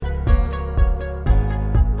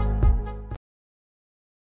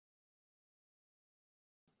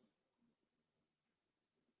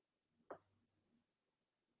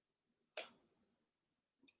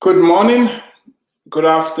Good morning, good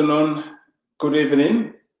afternoon, good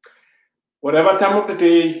evening. Whatever time of the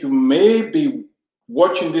day you may be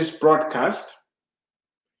watching this broadcast,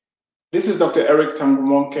 this is Dr. Eric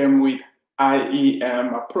Tangumonkem with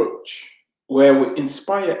IEM Approach, where we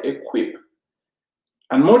inspire, equip,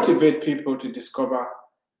 and motivate people to discover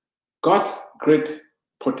God's great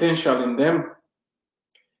potential in them,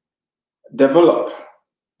 develop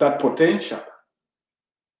that potential,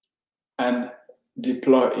 and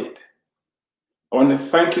deploy it. I want to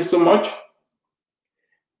thank you so much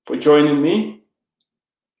for joining me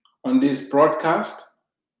on this broadcast.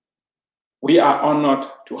 We are honored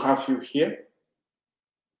to have you here.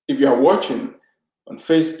 If you are watching on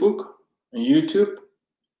Facebook, on YouTube,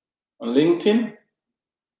 on LinkedIn,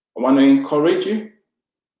 I want to encourage you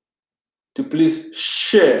to please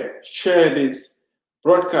share this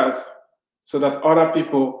broadcast so that other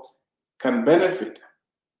people can benefit.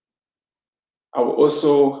 I will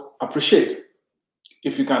also appreciate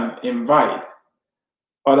if you can invite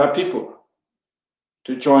other people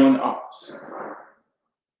to join us.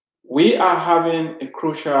 We are having a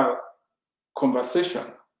crucial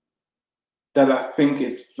conversation that I think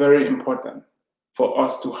is very important for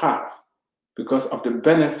us to have because of the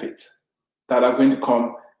benefits that are going to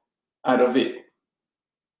come out of it.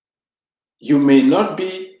 You may not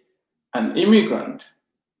be an immigrant,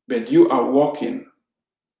 but you are working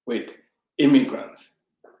with immigrants.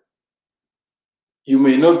 You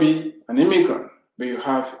may not be an immigrant, but you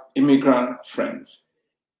have immigrant friends.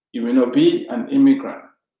 You may not be an immigrant,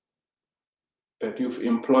 but you've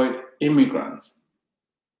employed immigrants.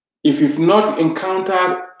 If you've not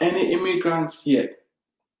encountered any immigrants yet,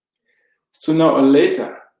 sooner or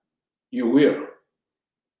later, you will.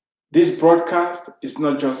 This broadcast is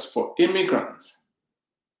not just for immigrants.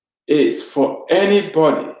 It's for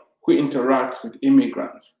anybody who interacts with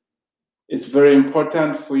immigrants. It's very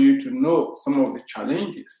important for you to know some of the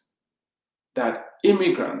challenges that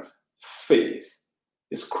immigrants face.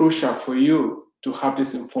 It's crucial for you to have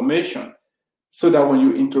this information so that when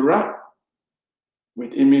you interact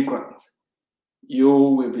with immigrants, you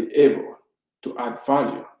will be able to add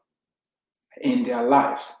value in their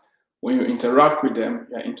lives. When you interact with them,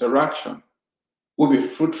 your interaction will be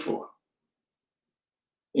fruitful.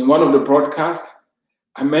 In one of the broadcasts,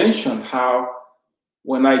 I mentioned how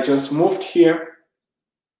when I just moved here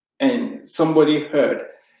and somebody heard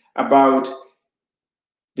about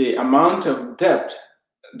the amount of debt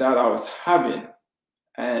that I was having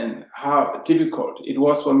and how difficult it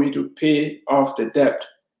was for me to pay off the debt.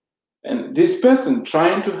 And this person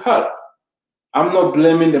trying to help, I'm not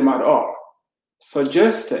blaming them at all,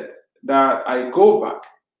 suggested that I go back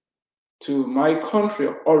to my country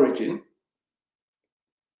of origin,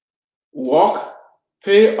 work,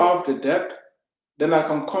 pay off the debt, then I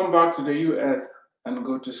can come back to the US and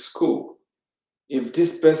go to school. If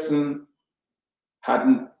this person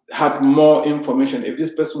had more information, if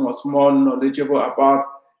this person was more knowledgeable about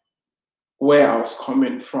where I was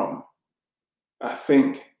coming from, I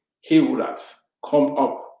think he would have come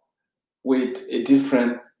up with a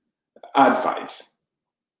different advice.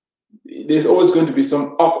 There's always going to be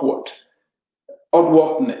some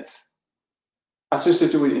awkwardness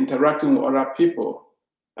associated with interacting with other people.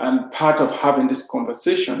 And part of having this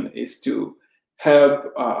conversation is to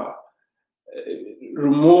help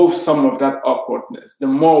remove some of that awkwardness. The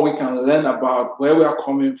more we can learn about where we are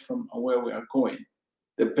coming from and where we are going,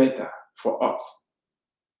 the better for us.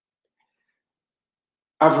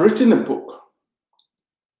 I've written a book.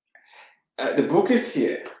 The book is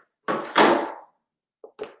here.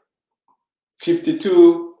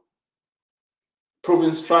 52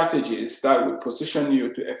 proven strategies that will position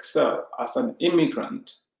you to excel as an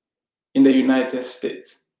immigrant in the United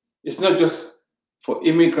States. It's not just for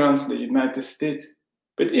immigrants in the United States,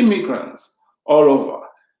 but immigrants all over.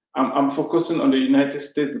 I'm focusing on the United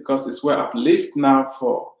States because it's where I've lived now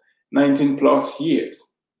for 19 plus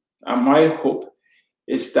years. And my hope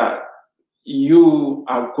is that you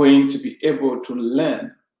are going to be able to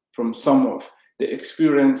learn from some of the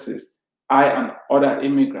experiences I and other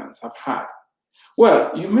immigrants have had.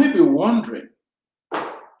 Well, you may be wondering,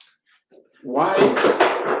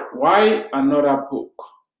 why another book?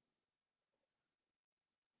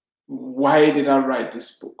 Why did I write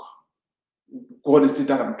this book? What is it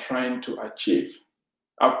that I'm trying to achieve?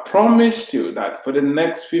 I've promised you that for the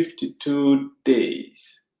next 52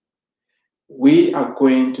 days, we are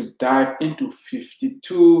going to dive into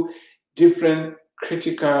 52 different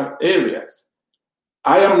critical areas.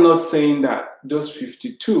 I am not saying that those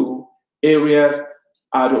 52 areas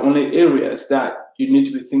are the only areas that you need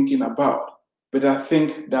to be thinking about, but I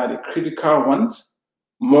think that the critical ones,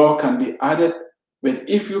 more can be added But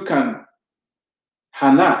if you can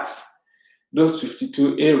harness those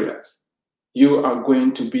 52 areas, you are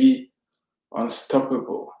going to be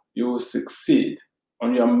unstoppable. You will succeed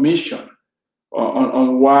on your mission,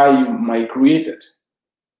 on why you migrated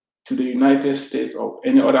to the United States or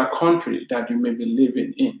any other country that you may be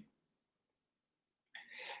living in.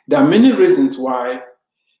 There are many reasons why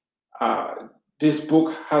this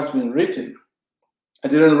book has been written. I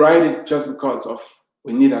didn't write it just because of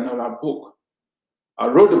we need another book. I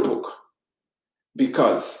wrote the book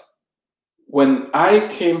because when I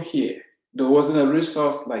came here, there wasn't a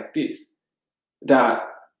resource like this that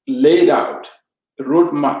laid out a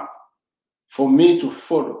roadmap for me to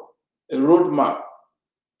follow, a roadmap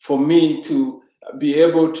for me to be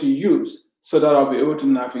able to use so that I'll be able to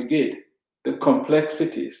navigate the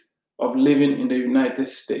complexities of living in the United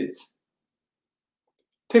States.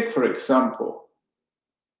 Take, for example,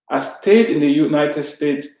 I stayed in the United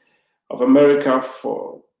States of America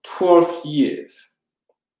for 12 years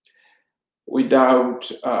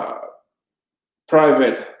without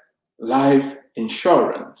private life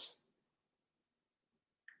insurance.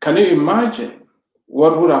 Can you imagine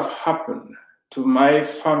what would have happened to my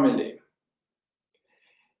family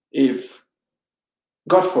if,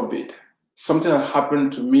 God forbid, something had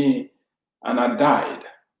happened to me and I died?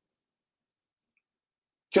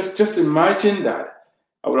 Just imagine that.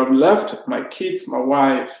 I would have left my kids, my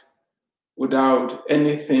wife, without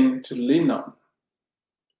anything to lean on.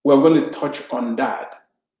 We're going to touch on that,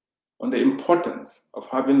 on the importance of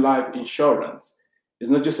having life insurance.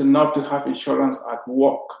 It's not just enough to have insurance at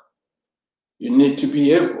work. You need to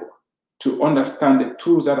be able to understand the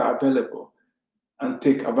tools that are available and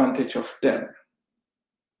take advantage of them.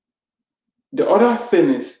 The other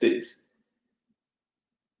thing is this: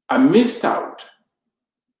 I missed out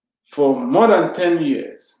for more than 10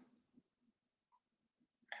 years.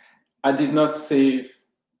 I did not save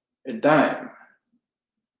a dime.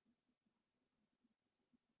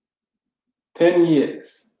 10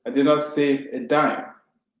 years, I did not save a dime.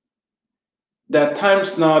 There are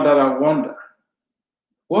times now that I wonder,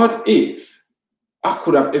 what if I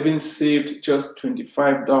could have even saved just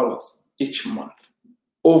 $25 each month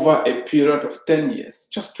over a period of 10 years,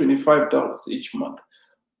 just $25 each month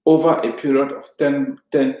over a period of 10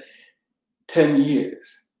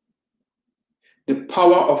 years. The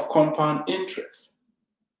power of compound interest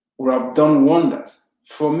would have done wonders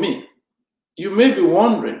for me. You may be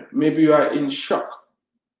wondering, maybe you are in shock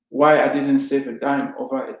why I didn't save a dime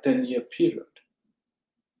over a 10-year period.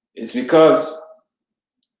 It's because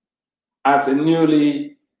as a new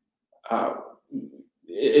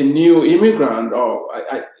immigrant, or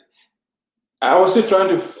I was still trying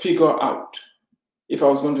to figure out if I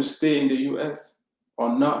was going to stay in the US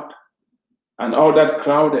or not. And all that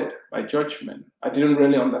clouded my judgment. I didn't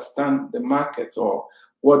really understand the markets or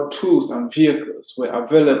what tools and vehicles were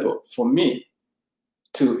available for me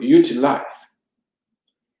to utilize.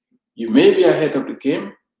 You may be ahead of the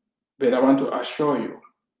game, but I want to assure you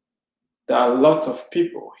there are lots of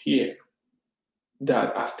people here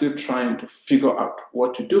that are still trying to figure out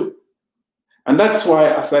what to do. And that's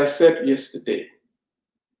why, as I said yesterday,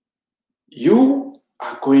 you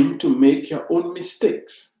are going to make your own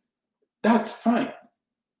mistakes. That's fine.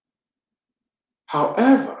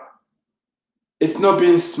 However, it's not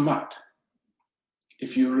being smart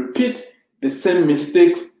if you repeat the same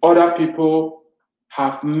mistakes other people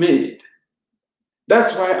have made.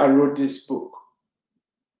 That's why I wrote this book,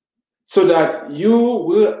 so that you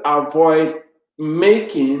will avoid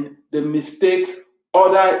making the mistakes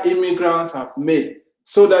other immigrants have made,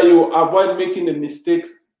 so that you will avoid making the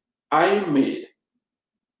mistakes I made.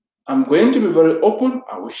 I'm going to be very open.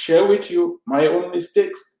 I will share with you my own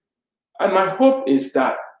mistakes. And my hope is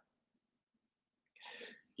that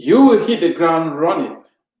you will hit the ground running,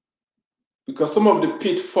 because some of the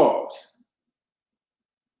pitfalls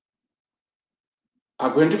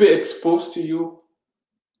are going to be exposed to you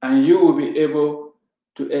and you will be able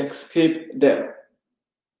to escape them.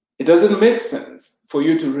 It doesn't make sense for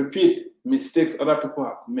you to repeat mistakes other people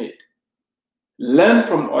have made. Learn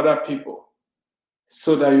from other people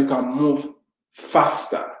so that you can move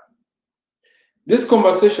faster. This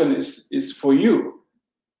conversation is for you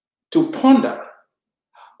to ponder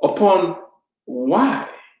upon why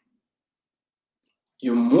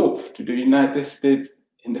you moved to the United States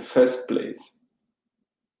in the first place.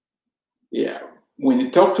 Yeah, when you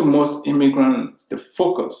talk to most immigrants, the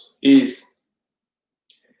focus is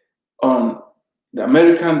on the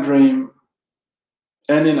American dream,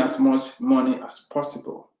 earning as much money as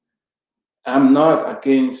possible. I'm not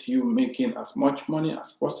against you making as much money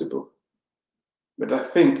as possible, but I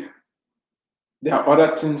think there are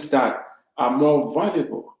other things that are more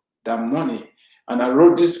valuable than money. And I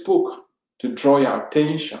wrote this book to draw your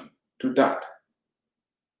attention to that.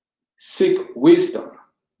 Seek wisdom,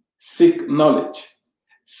 seek knowledge,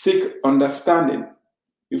 seek understanding.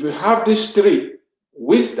 If you have these three,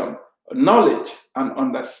 wisdom, knowledge, and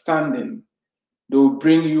understanding, they will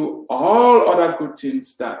bring you all other good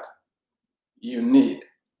things that you need.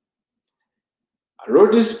 I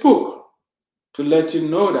wrote this book to let you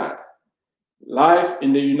know that life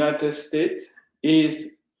in the United States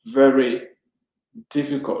is very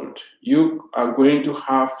difficult. You are going to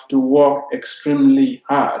have to work extremely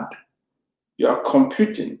hard. You are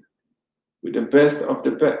competing with the best of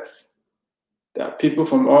the best. There are people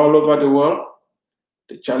from all over the world.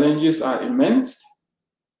 The challenges are immense.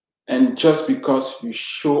 And just because you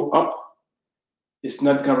show up is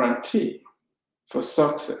not guaranteed for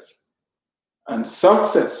success. And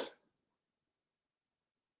success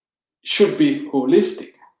should be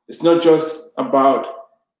holistic. It's not just about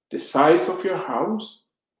the size of your house.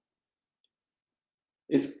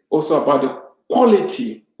 It's also about the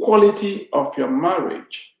quality of your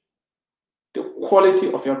marriage, the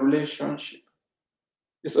quality of your relationship.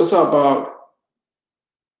 It's also about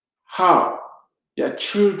how your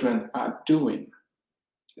children are doing.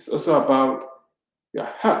 It's also about your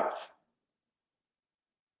health.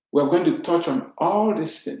 We're going to touch on all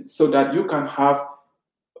these things so that you can have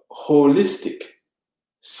holistic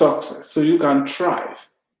success, so you can thrive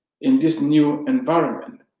in this new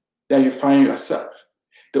environment that you find yourself.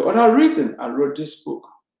 The other reason I wrote this book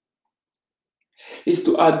is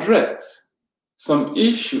to address some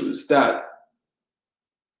issues that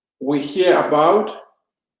we hear about,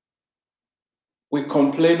 we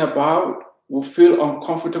complain about, we feel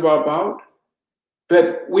uncomfortable about,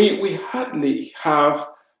 but we hardly have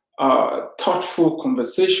thoughtful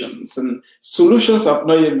conversations, and solutions have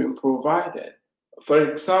not yet been provided. For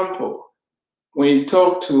example, when you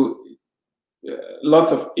talk to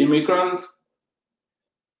lots of immigrants,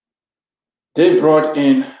 they brought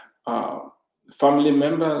in family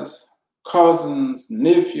members, cousins,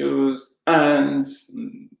 nephews, aunts,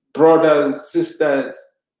 brothers, sisters,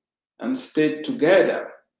 and stayed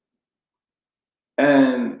together.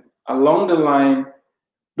 And along the line,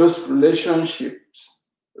 those relationships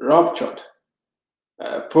ruptured,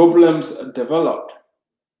 problems developed,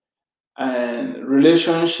 and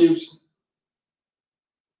relationships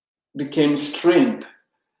became strained.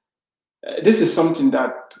 This is something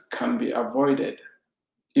that can be avoided.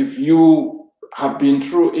 If you have been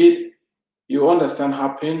through it, you understand how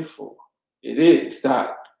painful it is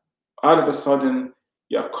that all of a sudden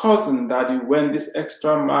your cousin that you went this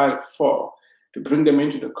extra mile for to bring them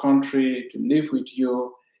into the country, to live with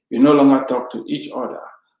you, you no longer talk to each other,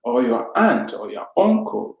 or your aunt or your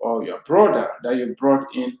uncle or your brother that you brought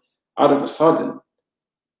in, out of a sudden,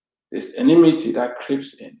 there's enmity that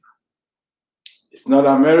creeps in. It's not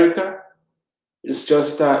America. It's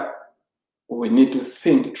just that we need to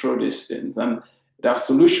think through these things. And there are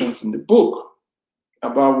solutions in the book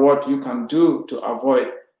about what you can do to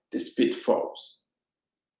avoid these pitfalls.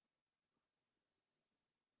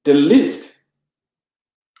 The list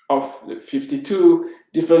of the 52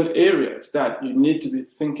 different areas that you need to be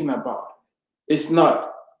thinking about is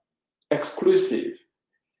not exclusive,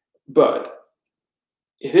 but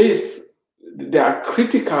there are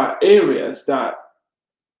critical areas that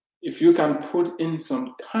if you can put in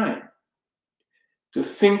some time to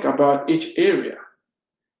think about each area,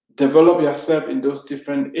 develop yourself in those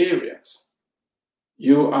different areas,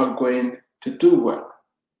 you are going to do well.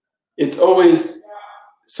 It's always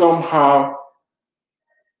somehow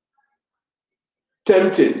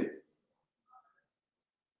tempting.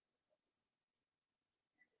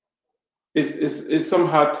 It's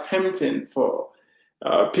somehow tempting for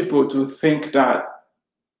people to think that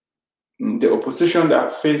the opposition they are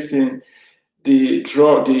facing, the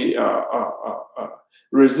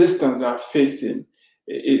resistance they are facing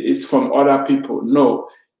is from other people. No,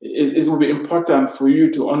 it will be important for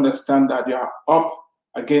you to understand that you are up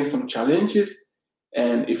against some challenges,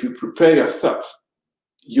 and if you prepare yourself,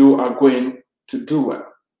 you are going to do well.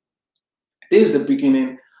 This is the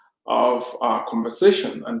beginning of our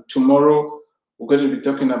conversation, and tomorrow we're going to be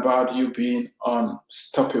talking about you being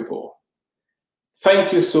unstoppable.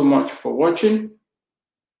 Thank you so much for watching.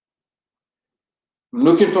 I'm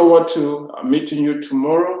looking forward to meeting you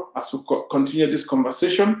tomorrow as we continue this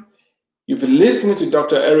conversation. You've been listening to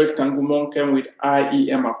Dr. Eric Tangumonkem with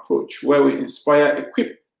IEM Approach, where we inspire,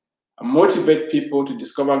 equip, and motivate people to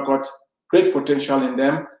discover God's great potential in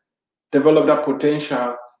them, develop that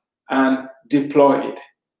potential, and deploy it.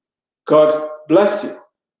 God bless you.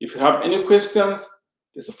 If you have any questions,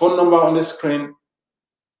 there's a phone number on the screen.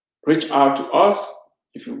 reach out to us.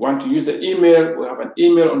 If you want to use the email, we have an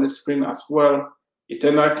email on the screen as well,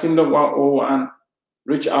 eternalkingdom101.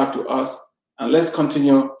 Reach out to us and let's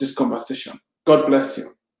continue this conversation. God bless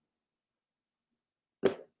you.